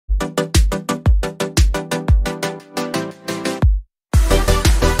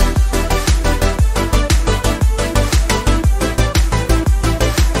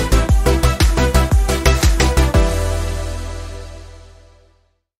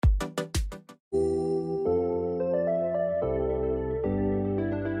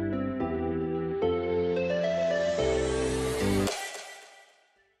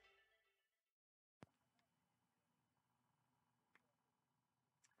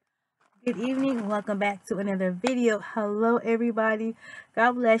Good evening. Welcome back to another video. Hello, everybody.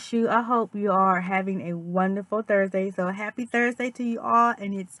 God bless you. I hope you are having a wonderful Thursday. So happy Thursday to you all.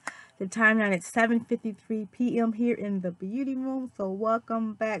 And it's the time now. It's 7:53 p.m. here in the beauty room. So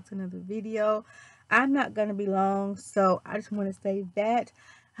welcome back to another video. I'm not going to be long. So I just want to say that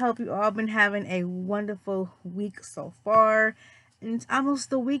I hope you all been having a wonderful week so far. And it's almost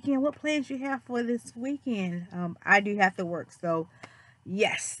the weekend. What plans you have for this weekend? I do have to work. So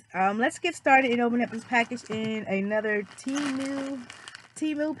yes, let's get started and open up this package in another Temu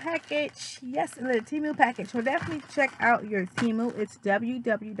package. Yes, another Temu package. So definitely check out your Temu. It's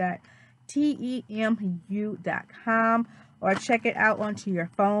www.temu.com, or check it out onto your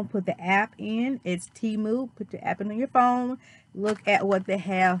phone. Put the app in. It's Temu. Put the app in on your phone. Look at what they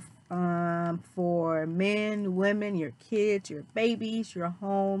have for men, women, your kids, your babies, your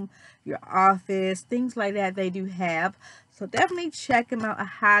home, your office, things like that. They do have. So definitely check them out. I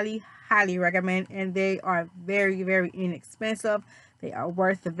highly recommend, and they are very inexpensive. They are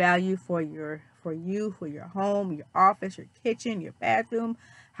worth the value for your home, your office, your kitchen, your bathroom,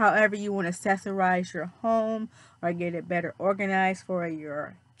 however you want to accessorize your home or get it better organized for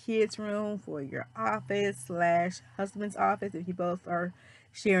your kids' room, for your office slash husband's office, if you both are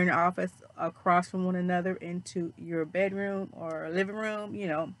sharing an office across from one another, into your bedroom or living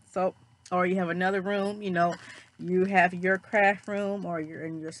room, so, or you have another room, you have your craft room, or you're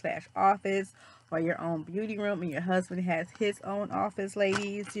in your slash office, or your own beauty room, and your husband has his own office,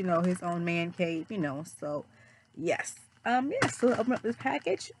 ladies, his own man cave, so yes. Yes, so open up this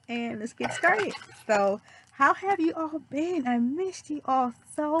package and let's get started. So how have you all been? I missed you all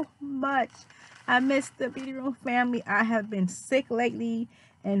so much. I missed the beauty room family. I have been sick lately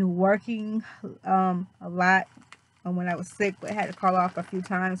and working a lot when I was sick, but I had to call off a few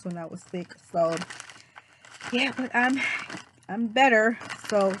times when I was sick. So yeah, but I'm better,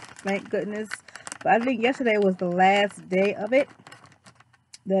 so thank goodness. But I think yesterday was the last day of it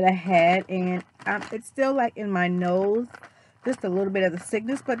that I had, and it's still like in my nose, just a little bit of the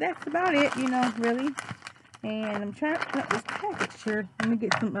sickness, but that's about it, really. And I'm trying to cut this package here. Let me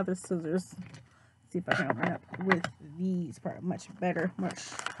get some other scissors. See if I can open up with these. Probably much better,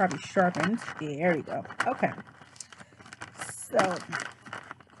 probably sharpened. Yeah, there we go. Okay. So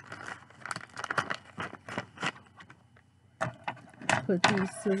put these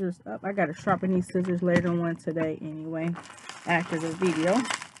scissors up. I gotta sharpen these scissors later on today anyway, after the video.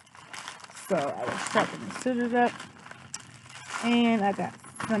 So I will sharpen the scissors up. And I got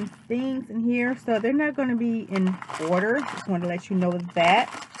some things in here. So they're not going to be in order. Just want to let you know that.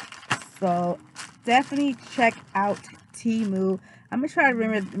 So definitely check out Temu. I'm going to try to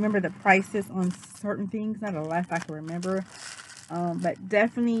remember the prices on certain things. Not a lot if I can remember. But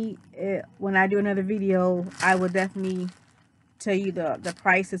definitely when I do another video, I will definitely tell you the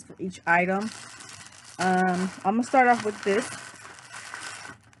prices for each item. I'm going to start off with this.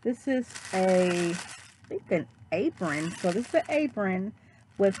 This is I think an apron. So this is an apron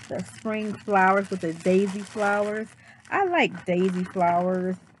with the spring flowers, with the daisy flowers. I like daisy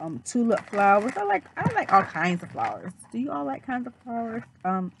flowers, tulip flowers. I like all kinds of flowers. Do you all like kinds of flowers?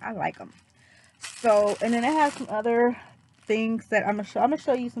 I like them. So, and then I have some other things that I'm gonna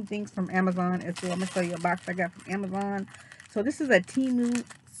show you some things from Amazon as well. I'm gonna show you a box I got from Amazon. So this is a Temu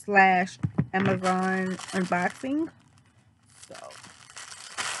slash Amazon unboxing. So,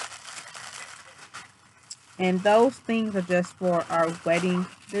 and those things are just for our wedding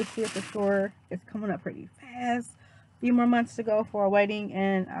this year for sure. It's coming up pretty fast. A few more months to go for our wedding,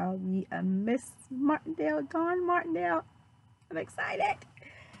 and I'll be a Miss Martindale, Dawn Martindale. I'm excited.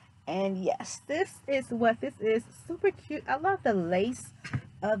 And yes, this is what this is. Super cute. I love the lace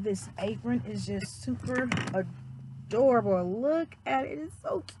of this apron. It's just super adorable. Look at it. It's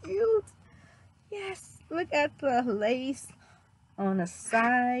so cute. Yes, look at the lace on the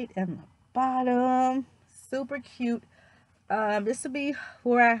side and the bottom. Super cute. This will be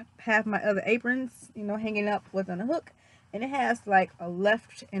where I have my other aprons, hanging up with on a hook. And it has like a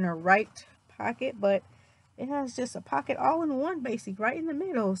left and a right pocket, but it has just a pocket all in one, basically, right in the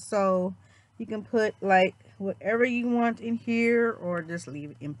middle. So you can put like whatever you want in here, or just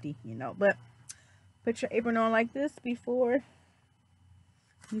leave it empty, But put your apron on like this before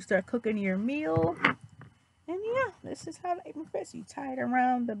you start cooking your meal. And yeah, this is how the apron fits. You tie it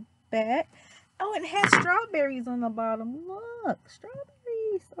around the back. Oh, it has strawberries on the bottom. Look,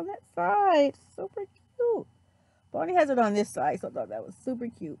 strawberries on that side. Super cute. Bonnie has it on this side, so I thought that was super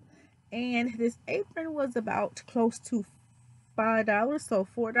cute. And this apron was about close to $5, so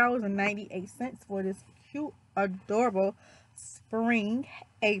 $4.98 for this cute, adorable spring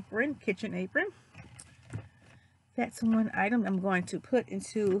apron, kitchen apron. That's one item I'm going to put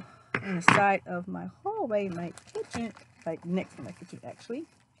into on the side of my hallway, my kitchen, like next to my kitchen actually.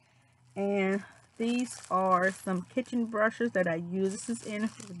 And these are some kitchen brushes that I use. This is in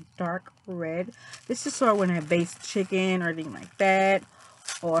dark red. This is for when I baste chicken or anything like that,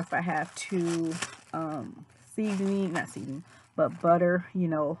 or if I have to but butter, you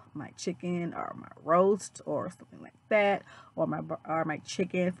know, my chicken or my roast or something like that, or my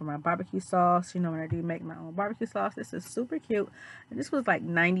chicken for my barbecue sauce. You know, when I do make my own barbecue sauce, this is super cute. And this was like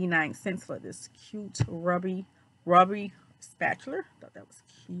 99 cents for this cute rubbery spatula. Thought that was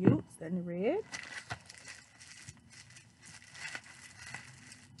cute. It's in red.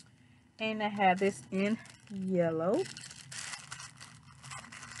 And I have this in yellow.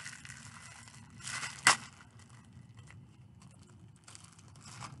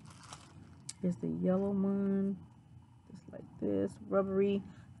 Here's the yellow one, just like this, rubbery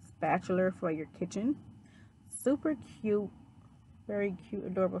spatula for your kitchen. Super cute, very cute,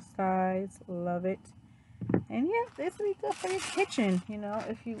 adorable size, love it. And yeah, this would be good for your kitchen, you know,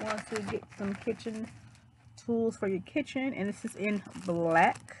 if you want to get some kitchen tools for your kitchen. And this is in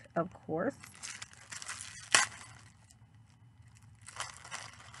black, of course.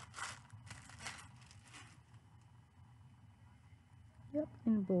 Yep,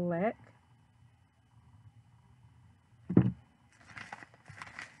 in black.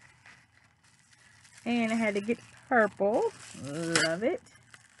 And I had to get purple. Love it.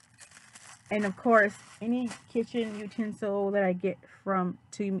 And of course, any kitchen utensil that I get from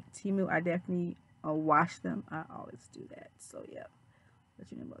TEMU, I definitely wash them. I always do that. So yeah,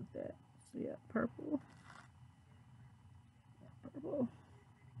 let you know about that. So yeah, purple. Purple.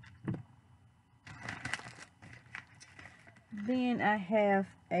 Then I have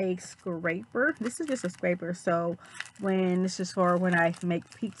a scraper. This is just a scraper. So this is for when I make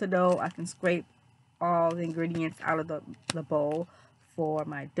pizza dough, I can scrape all the ingredients out of the bowl for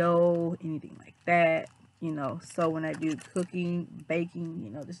my dough, anything like that, you know. So when I do cooking, baking, you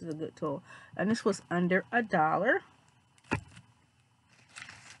know, this is a good tool. And this was under $1.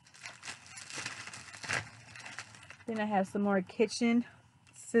 Then I have some more kitchen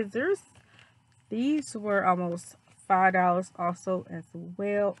scissors. These were almost $5 also as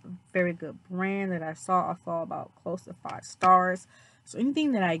well. Very good brand that I saw about close to 5 stars. So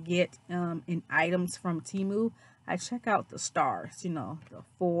anything that I get in items from TEMU, I check out the stars, you know, the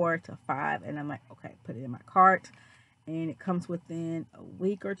 4 to 5, and I'm like, okay, put it in my cart, and it comes within a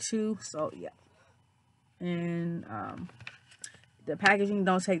week or two. So yeah, and the packaging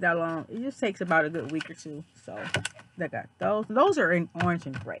don't take that long. It just takes about a good week or two. So I got those. Those are in orange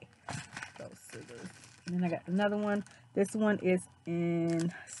and gray. Those scissors. And then I got another one. This one is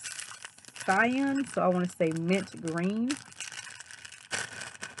in cyan, so I want to say mint green.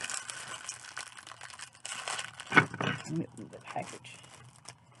 Let me move the package.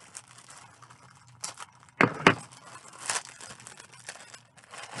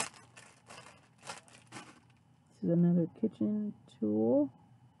 This is another kitchen tool.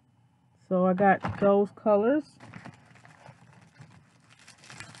 So I got those colors.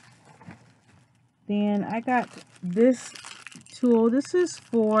 Then I got this tool. This is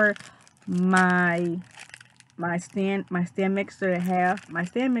for my stand mixer to have. My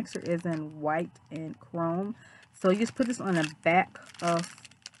stand mixer is in white and chrome. So you just put this on the back of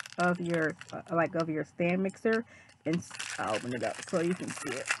your your stand mixer, and I'll open it up so you can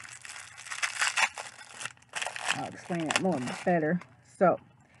see it. I'll explain that more better. So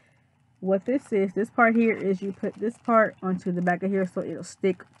what this is, this part here is you put this part onto the back of here so it'll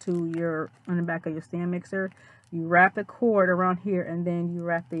stick to on the back of your stand mixer. You wrap the cord around here, and then you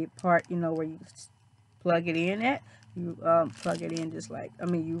wrap the part, you know, where you plug it in at. You plug it in just like,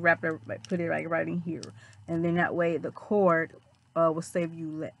 you wrap it, like put it like right in here, and then that way the cord will save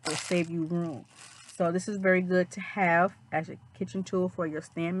you room. So this is very good to have as a kitchen tool for your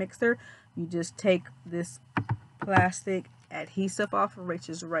stand mixer. You just take this plastic adhesive off, which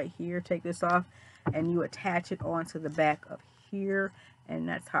is right here. Take this off, and you attach it onto the back of here, and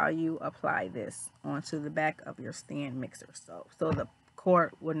that's how you apply this onto the back of your stand mixer. So the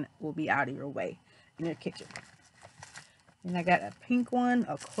cord will be out of your way in your kitchen. And I got a pink one.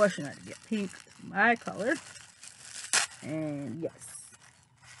 Of course, you know to get pink. It's my color. And yes,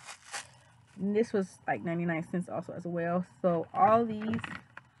 and this was like 99 cents also as well. So all these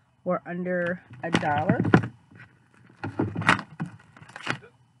were under $1.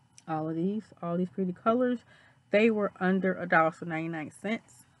 All these pretty colors, they were under $1 for 99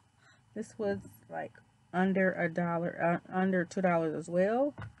 cents. This was like under $1, under $2 as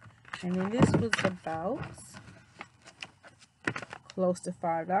well. And then this was about close to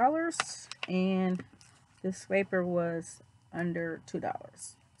 $5. And This scraper was under $2.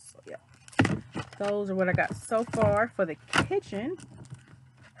 So yeah, those are what I got so far for the kitchen.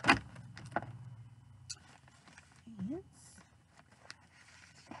 Yes.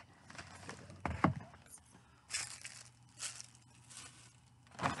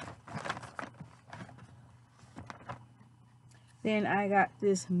 Then I got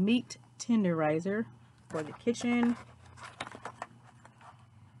this meat tenderizer for the kitchen.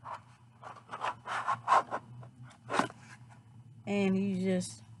 And you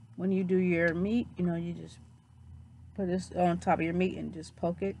just, when you do your meat, you know, you just put this on top of your meat and just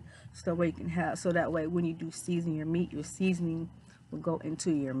poke it, so that way you can have, so that way when you do season your meat, your seasoning will go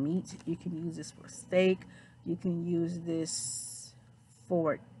into your meat. You can use this for steak. You can use this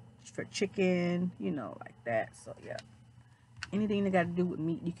for chicken, you know, like that. So yeah, anything that got to do with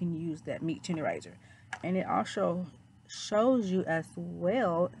meat, you can use that meat tenderizer. And it also shows you as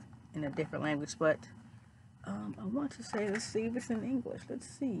well in a different language, but I want to say, let's see if it's in English. Let's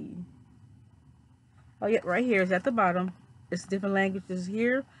see. Oh yeah, right here is at the bottom. It's different languages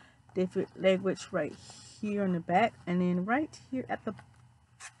here, different language right here on the back, and then right here at the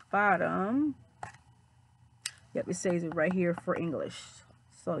bottom, yep, it says it right here for English.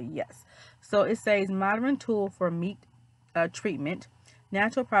 So yes, so it says modern tool for meat treatment,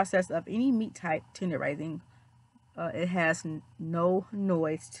 natural process of any meat type tenderizing. It has no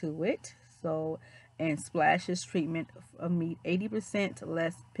noise to it, so, and splashes treatment of meat, 80%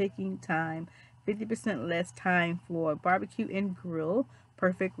 less picking time, 50% less time for barbecue and grill.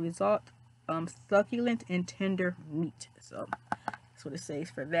 Perfect result, succulent and tender meat. So that's what it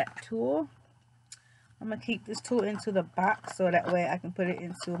says for that tool. I'm gonna keep this tool into the box so that way I can put it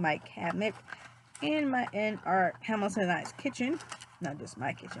into my cabinet in our Hamilton and I's kitchen. Not just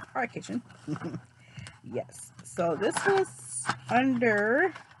my kitchen, our kitchen. Yes, so this was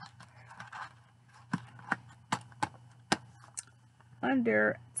under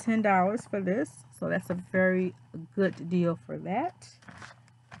 $10 for this, so that's a very good deal for that.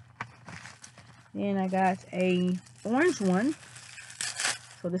 Then I got a orange one,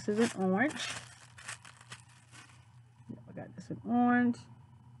 so this is an orange. I got this in orange.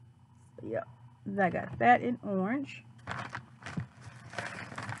 Yep, I got that in orange.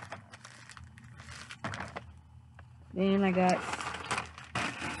 Then I got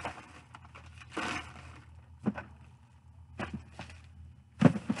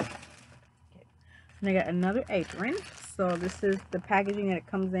another apron. So this is the packaging that it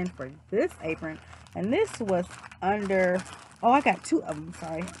comes in for this apron. And this was under, oh, I got two of them,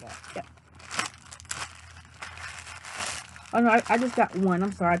 sorry. Yep. Oh no, I just got one.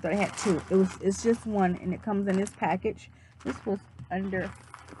 I'm sorry, I thought I had two. It's just one, and it comes in this package. This was under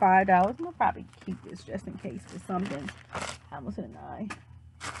 $5. I'm gonna probably keep this just in case for something. Hamilton and I.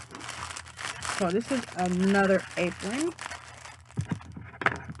 So this is another apron.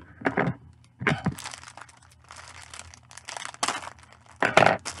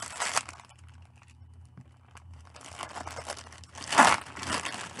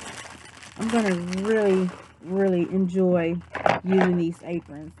 I'm gonna really enjoy using these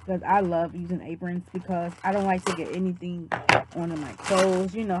aprons, because I love using aprons, because I don't like to get anything on my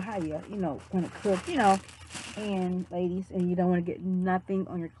clothes. You know how you want to cook, you know, and ladies, and you don't want to get nothing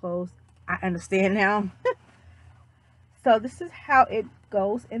on your clothes. I understand now. So this is how it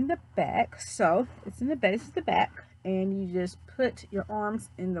goes in the back. So it's in the back. This is the back, and you just put your arms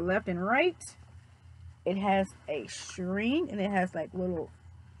in the left and right. It has a string, and it has like little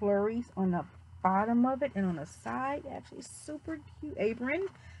flurries on the bottom of it and on the side. Actually, super cute apron.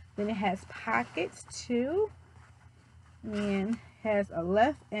 Then it has pockets too, and has a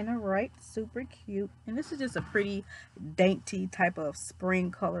left and a right. Super cute. And this is just a pretty dainty type of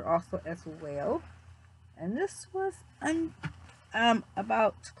spring color also as well. And this was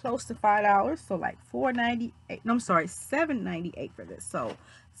about close to $5, so like $4.98. No, I'm sorry, $7.98 for this. So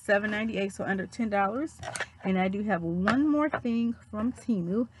 $7.98, so under $10. And I do have one more thing from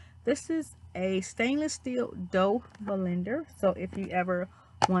TEMU. This is a stainless steel dough blender. So if you ever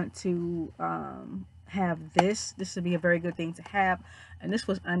want to have this would be a very good thing to have. And this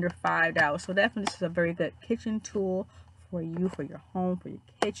was under $5. So definitely this is a very good kitchen tool for you, for your home, for your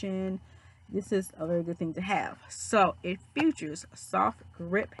kitchen. This is a very good thing to have. So it features a soft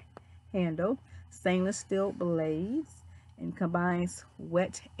grip handle, stainless steel blades, and combines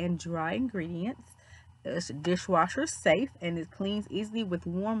wet and dry ingredients. It's dishwasher safe, and it cleans easily with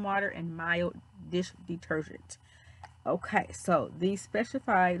warm water and mild dish detergent. Okay, so these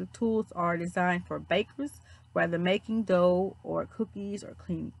specified tools are designed for bakers, whether making dough or cookies or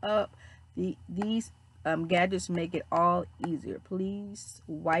cleaning up. These gadgets make it all easier. Please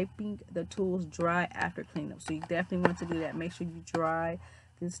wiping the tools dry after cleanup. So you definitely want to do that. Make sure you dry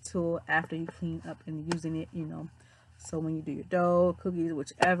this tool after you clean up and using it, you know. So when you do your dough, cookies,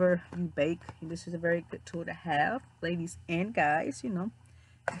 whichever you bake, this is a very good tool to have, ladies and guys, you know,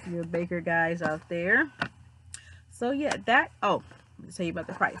 if you're baker guys out there. So yeah, that, oh, let me tell you about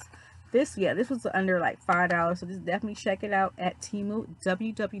the price. This was under like $5, so just definitely check it out at TEMU,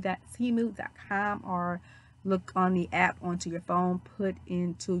 www.temu.com, or look on the app onto your phone, put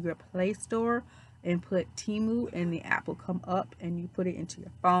into your Play Store and put TEMU, and the app will come up and you put it into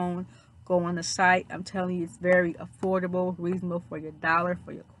your phone. Go on the site. I'm telling you, it's very affordable, reasonable for your dollar,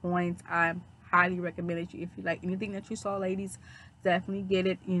 for your coins. I highly recommend it. If you like anything that you saw, ladies, definitely get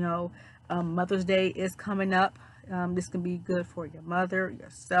it. You know, Mother's Day is coming up. This can be good for your mother,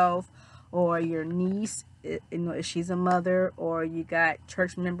 yourself, or your niece, you know, if she's a mother, or you got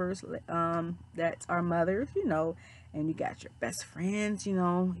church members that are mothers, you know, and you got your best friends, you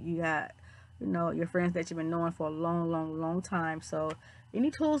know, you got, you know, your friends that you've been knowing for a long time. So any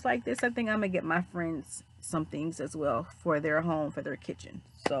tools like this, I think I'm gonna get my friends some things as well for their home, for their kitchen.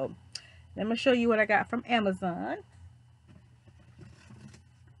 So let me show you what I got from Amazon.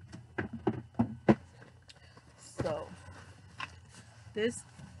 So this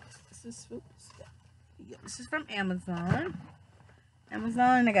is, oops, yeah, this is from Amazon.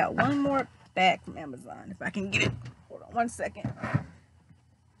 I got one more bag from Amazon. If I can get it, hold on one second.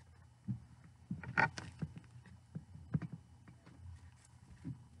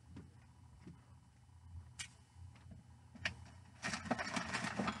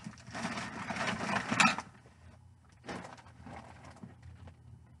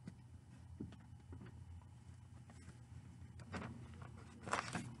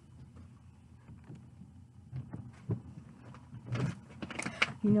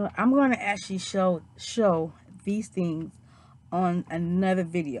 You know, I'm going to actually show these things on another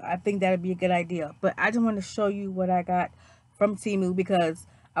video. I think that would be a good idea. But I just want to show you what I got from TEMU because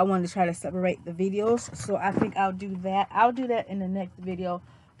I wanted to try to separate the videos. So I think I'll do that. I'll do that in the next video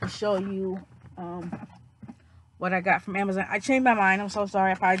to show you what I got from Amazon. I changed my mind. I'm so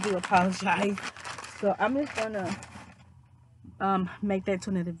sorry if I do apologize. So I'm just going to make that to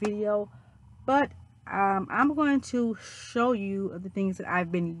another video. But I'm going to show you the things that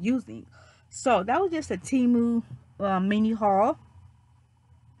I've been using. So that was just a TEMU mini haul.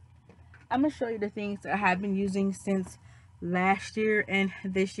 I'm going to show you the things that I have been using since last year and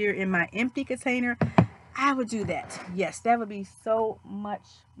this year in my empty container. I would do that. Yes, that would be so much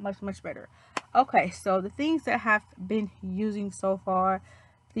better. Okay, so the things that I have been using so far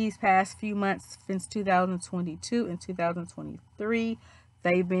these past few months since 2022 and 2023,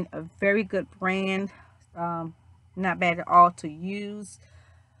 they've been a very good brand, not bad at all to use.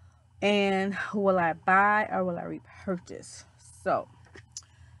 And will I buy or will I repurchase? So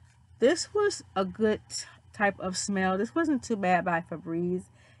this was a good type of smell. This wasn't too bad by Febreze.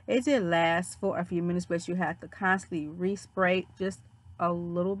 It did last for a few minutes, but you have to constantly respray just a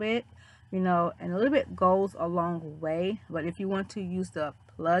little bit, you know, and a little bit goes a long way. But if you want to use the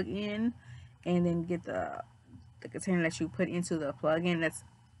plug-in and then get the container that you put into the plug-in,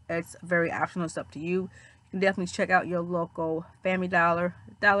 it's very optional. It's up to you. You can definitely check out your local Family Dollar,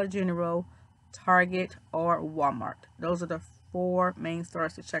 Dollar General, Target, or Walmart. Those are the 4 main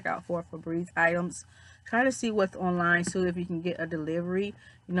stores to check out for Febreze items. Try to see what's online too, if you can get a delivery,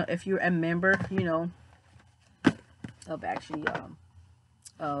 you know, if you're a member, you know, of actually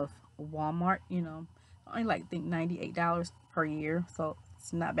of Walmart, you know, only like, I think $98 per year, so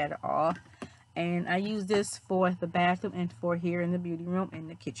it's not bad at all. And I use this for the bathroom and for here in the beauty room and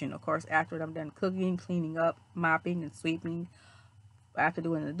the kitchen, of course, after I'm done cooking, cleaning up, mopping and sweeping, after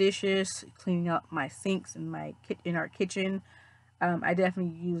doing the dishes, cleaning up my sinks in our kitchen. I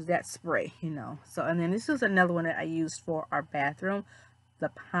definitely use that spray, you know. So, and then this is another one that I used for our bathroom, the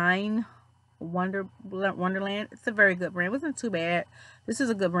Pine Wonderland. It's a very good brand. It wasn't too bad. This is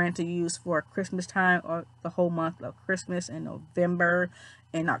a good brand to use for Christmas time, or the whole month of Christmas, and November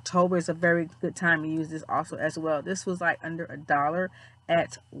and October is a very good time to use this also as well. This was like under $1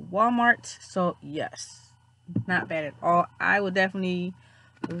 at Walmart. So yes, not bad at all. I would definitely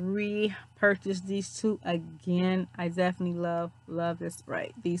repurchase these 2 again. I definitely love this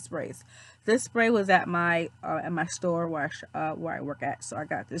spray, these sprays. This spray was at my store where I work at, so I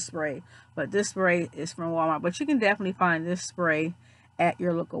got this spray. But this spray is from Walmart, but you can definitely find this spray at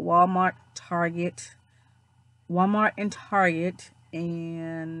your local Walmart, and Target.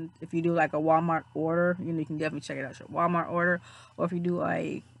 And if you do like a Walmart order, you know, you can definitely check it out, your Walmart order. Or if you do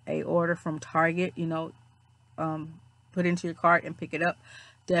a order from Target, you know, put into your cart and pick it up,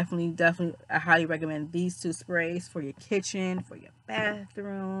 Definitely, I highly recommend these two sprays for your kitchen, for your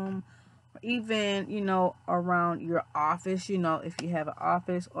bathroom, or even, you know, around your office, you know, if you have an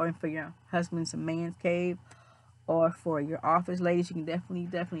office, or for your husband's man's cave, or for your office ladies, you can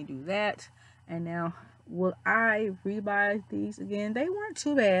definitely do that. And now, will I rebuy these again? They weren't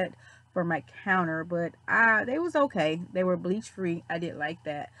too bad for my counter, but they was okay. They were bleach free. I did like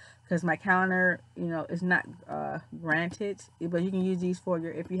that because my counter, you know, is not granted, but you can use these for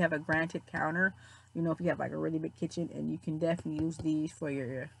your, if you have a granted counter, you know, if you have like a really big kitchen, and you can definitely use these for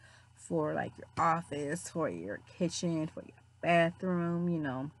your, for like your office, for your kitchen, for your bathroom, you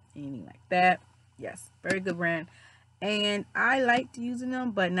know, anything like that. Yes, very good brand. And I liked using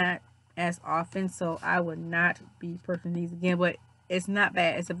them, but not as often, so I would not be purchasing these again. But it's not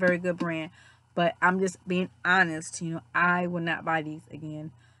bad. It's a very good brand. But I'm just being honest, you know, I would not buy these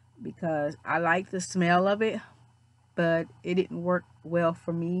again because I like the smell of it, but it didn't work well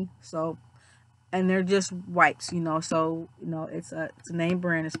for me. So, and they're just wipes, you know. So, you know, it's a name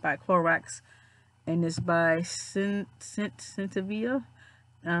brand. It's by Clorox, and it's by Centavia,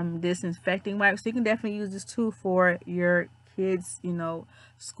 disinfecting wipes. So you can definitely use this too for your kids, you know,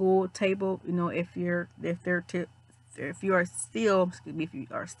 school table, you know, if you're, if you are still, excuse me, if you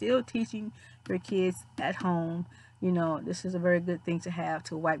are still teaching your kids at home, you know, this is a very good thing to have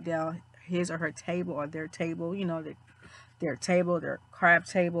to wipe down his or her table, or their table, you know, their table, their crab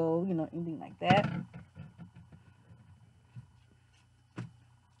table, you know, anything like that.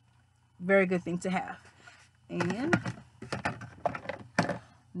 Very good thing to have. And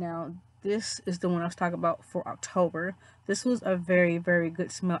now, this is the one I was talking about for October. This was a very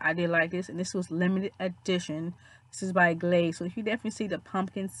good smell. I did like this, and this was limited edition. This is by Glaze. So if you definitely see the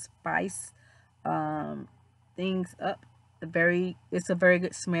pumpkin spice things up, it's a very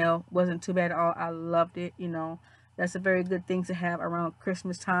good smell. Wasn't too bad at all. I loved it. You know, that's a very good thing to have around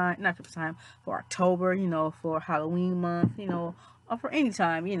Christmas time, not Christmas time, for October. You know, for Halloween month. You know, or for any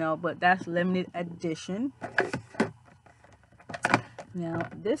time. You know, but that's limited edition. Now,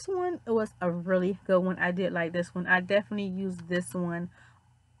 this one was a really good one. I did like this one. I definitely used this one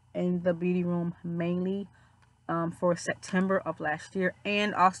in the beauty room mainly for September of last year,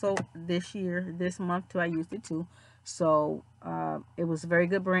 and also this year, this month too. I used it too. So it was a very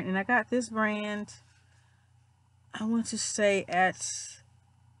good brand, and I got this brand, I want to say, at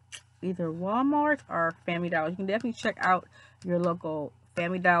either Walmart or Family Dollar. You can definitely check out your local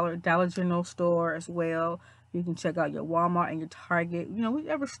Family Dollar, Dollar General store as well. You can check out your Walmart and your Target, you know,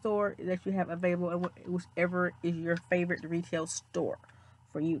 whichever store that you have available, and whichever is your favorite retail store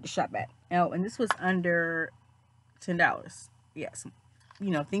for you to shop at. Oh, and this was under $10. Yes,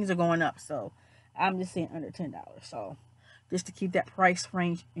 you know, things are going up, so I'm just saying under $10. So just to keep that price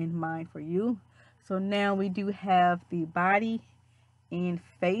range in mind for you. So now we do have the body and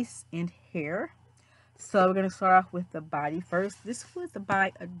face and hair. So we're going to start off with the body first. This was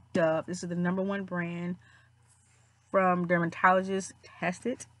by a Dove. This is the #1 brand from dermatologists,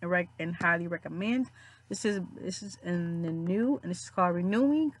 tested and highly recommend. This is in the new, and this is called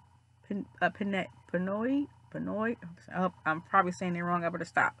Renewing Pinoy. I'm probably saying it wrong. I better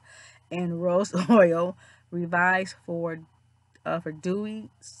stop. And rose oil revives for dewy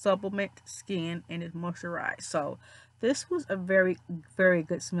supplement skin, and it's moisturized. So this was a very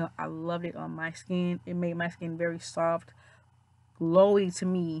good smell. I loved it on my skin. It made my skin very soft, glowy to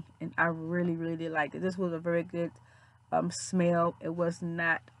me, and I really did like it. This was a very good smell. It was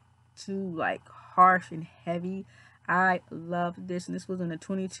not too like harsh and heavy. I loved this, and this was in a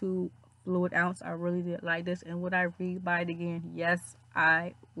 22 fluid ounce. I really did like this, and would I rebuy it again? Yes,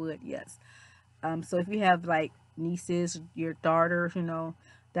 I would. Yes. So if you have like nieces, your daughters, you know,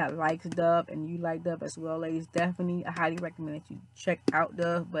 that likes Dove, and you like Dove as well, ladies, definitely I highly recommend that you check out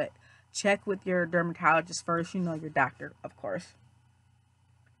Dove, but check with your dermatologist first, you know, your doctor, of course,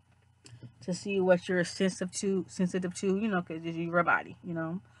 to see what you're sensitive to, you know, because it's your body, you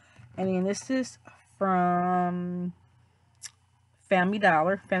know. And then this is from Family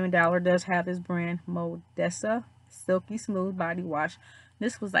Dollar. Family Dollar does have this brand, Modessa Silky Smooth Body Wash.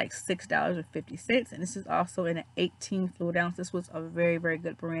 This was like $6.50, and this is also in an 18 fluid ounce. This was a very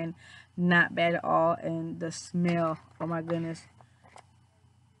good brand, not bad at all. And the smell, oh my goodness,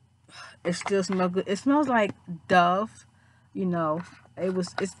 it still smells good. It smells like Dove, you know.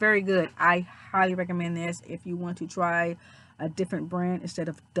 It's very good. I highly recommend this if you want to try a different brand instead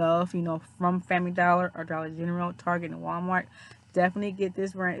of Dove, you know, from Family Dollar or Dollar General, Target, and Walmart. Definitely get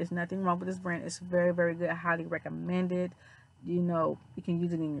this brand. There's nothing wrong with this brand. It's very good. I highly recommend it. You know, you can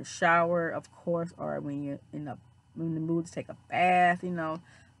use it in your shower, of course, or when you're in the mood to take a bath, you know.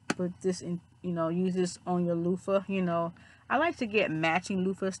 put this in, you know, use this on your loofah. You know, I like to get matching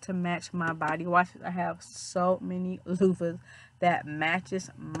loofahs to match my body washes. I have so many loofahs that matches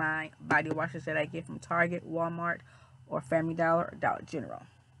my body washes that I get from Target, Walmart, or Family Dollar or Dollar General.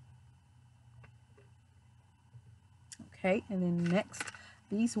 Okay, and then next,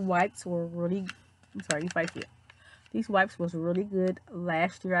 these wipes were really, I'm sorry, these wipes, yeah. These wipes was really good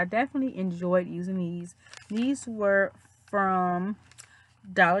last year. I definitely enjoyed using these. These were from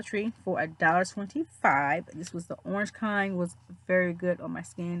Dollar Tree for $1.25. This was the orange kind, was very good on my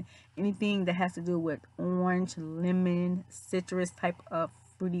skin. Anything that has to do with orange, lemon, citrus type of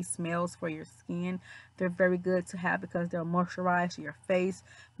fruity smells for your skin, they're very good to have because they'll moisturize your face,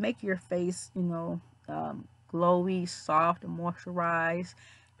 make your face, you know, glowy, soft, and moisturized.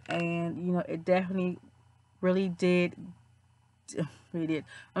 And you know, it definitely really did really did.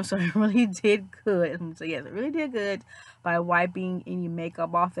 I'm sorry, really did good. So yes, it really did good by wiping any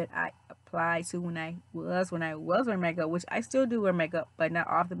makeup off that I applied to when I was wearing makeup, which I still do wear makeup, but not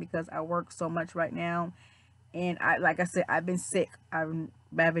often because I work so much right now. And I, like I said, I've been sick. I've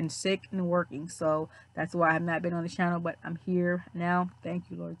been sick and working, so that's why I've not been on the channel. But I'm here now. Thank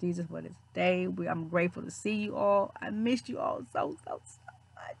you, Lord Jesus, for this day. I'm grateful to see you all. I missed you all so much.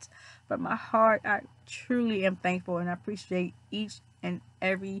 From my heart, I truly am thankful, and I appreciate each and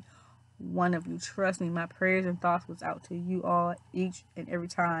every one of you. Trust me, my prayers and thoughts was out to you all each and every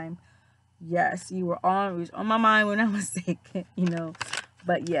time. Yes, you were on my mind when I was sick, you know.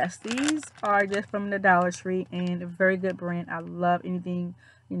 But yes, these are just from the Dollar Tree and a very good brand. I love anything,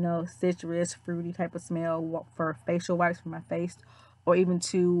 you know, citrus, fruity type of smell for facial wipes for my face, or even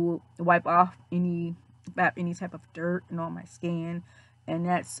to wipe off any type of dirt, you know, on my skin. And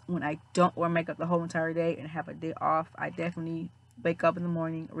that's when I don't wear makeup the whole entire day and have a day off. I definitely wake up in the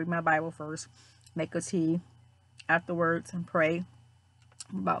morning, read my Bible first, make a tea afterwards, and pray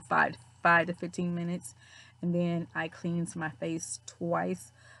about 5 to 15 minutes, and then I cleanse my face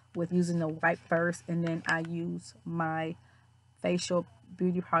twice with using the wipe first, and then I use my facial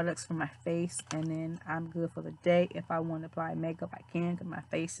beauty products for my face, and then I'm good for the day. If I want to apply makeup, I can, because my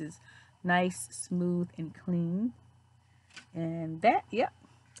face is nice, smooth, and clean. And that, yep.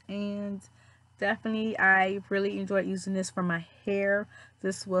 And definitely I really enjoyed using this for my hair.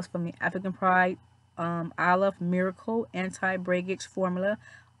 This was from the African Pride Olive Miracle Anti-Breakage Formula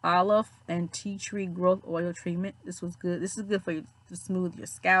Olive and Tea Tree Growth Oil Treatment. This was good. This is good for you to smooth your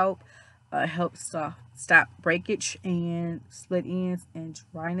scalp, helps stop breakage and split ends and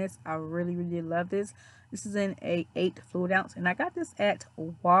dryness. I really love this. This is in a 8 fluid ounce, and I got this at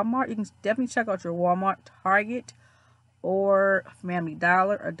Walmart. You can definitely check out your Walmart, Target, or Family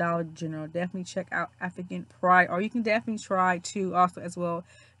Dollar or Dollar General. Definitely check out African Pride, or you can definitely try to also as well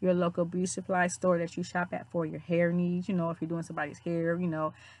your local beauty supply store that you shop at for your hair needs. You know, if you're doing somebody's hair, you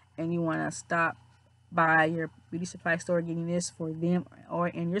know, and you want to stop by your beauty supply store getting this for them or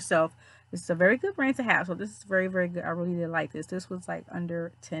in yourself, this is a very good brand to have. So this is very good. I really did like this. This was like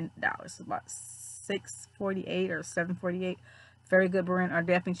under $10. It's about $6.48 or $7.48. Very good brand. Or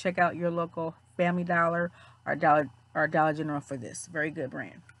definitely check out your local Family Dollar or Dollar General for this. Very good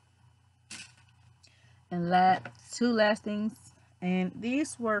brand. And two last things, and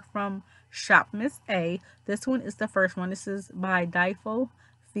these were from Shop Miss A. This one is the first one. This is by Difo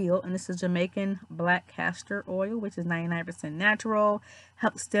Feel, and this is Jamaican black castor oil, which is 99% natural,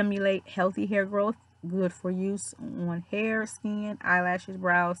 helps stimulate healthy hair growth, good for use on hair, skin, eyelashes,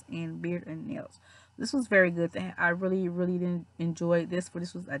 brows, and beard and nails. This was very good. I really did enjoy this. For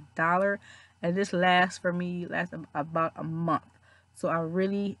this was $1, and this lasts about a month. So I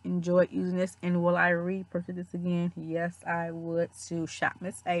really enjoyed using this. And will I repurchase this again? Yes, I would, to Shop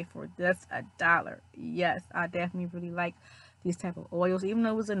Miss A for just $1. Yes, I definitely really like these type of oils, even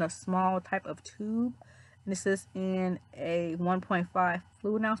though it was in a small type of tube. And this is in a 1.5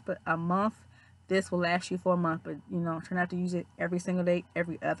 fluid ounce, but a month. This will last you for a month, but you know, try not to use it every single day,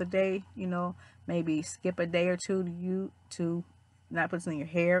 every other day. You know, maybe skip a day or two to not put it in your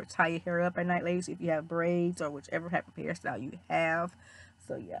hair. Tie your hair up at night, ladies, if you have braids or whichever type of hairstyle you have.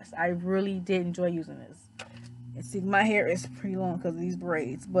 So yes, I really did enjoy using this. And see, my hair is pretty long because of these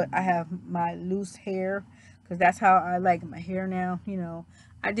braids, but I have my loose hair because that's how I like my hair now. You know,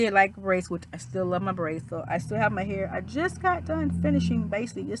 I did like braids, which I still love my braids, so I still have my hair. I just got done finishing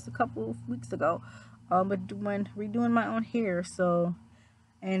basically just a couple of weeks ago, but redoing my own hair. So,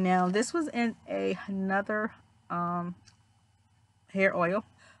 and now this was in another hair oil,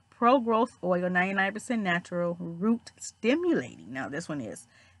 Pro Growth Oil, 99% natural, root stimulating. Now this one is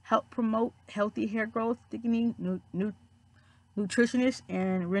help promote healthy hair growth, thickening, nutritionist,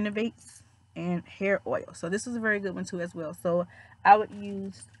 and renovates, and hair oil. So this is a very good one too as well. So I would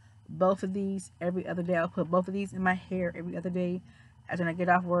use both of these every other day. I'll put both of these in my hair every other day. After I get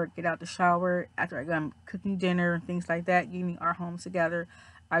off work, get out the shower, after I'm cooking dinner and things like that, getting our homes together,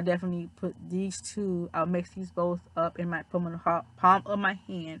 I definitely put these two. I'll mix these both up in my palm of my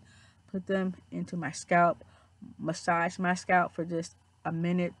hand, put them into my scalp, massage my scalp for just a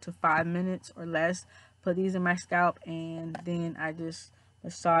minute to 5 minutes or less. Put these in my scalp, and then I just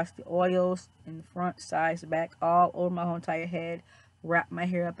massage the oils in the front, sides, back, all over my whole entire head. Wrap my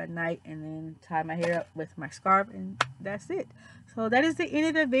hair up at night, and then tie my hair up with my scarf, and that's it. So that is the end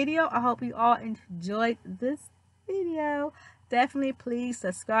of the video. I hope you all enjoyed this video. Definitely please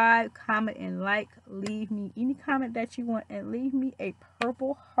subscribe, comment, and like. Leave me any comment that you want, and leave me a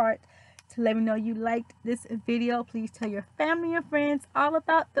purple heart to let me know you liked this video. Please tell your family and friends all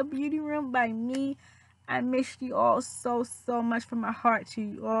about the Beauty Room by me. I miss you all so much from my heart. To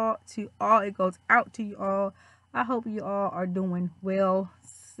you all, it goes out to you all. I hope you all are doing well,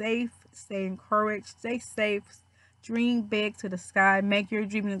 safe, stay encouraged, stay safe, dream big to the sky, make your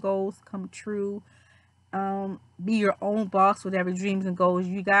dreams and goals come true. Be your own boss, whatever dreams and goals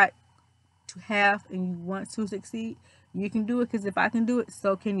you got to have and you want to succeed. You can do it, because if I can do it,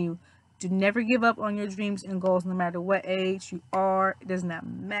 so can you. Do never give up on your dreams and goals, no matter what age you are. It does not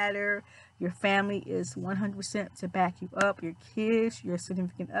matter. Your family is 100% to back you up. Your kids, your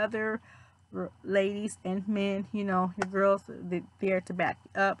significant other, ladies and men, you know, your girls, they're there to back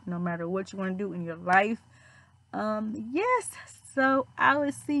you up no matter what you want to do in your life. Yes, so I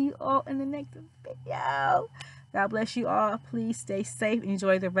will see you all in the next video. God bless you all. Please stay safe.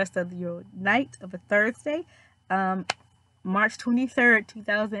 Enjoy the rest of your night of a Thursday. March 23rd,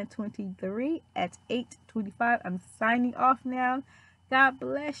 2023 at 8:25. I'm signing off now. God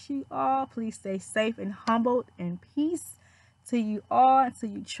bless you all. Please stay safe and humbled, and peace to you all and to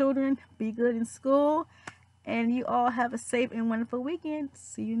you children. Be good in school, and you all have a safe and wonderful weekend.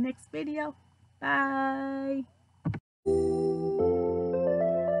 See you next video. Bye.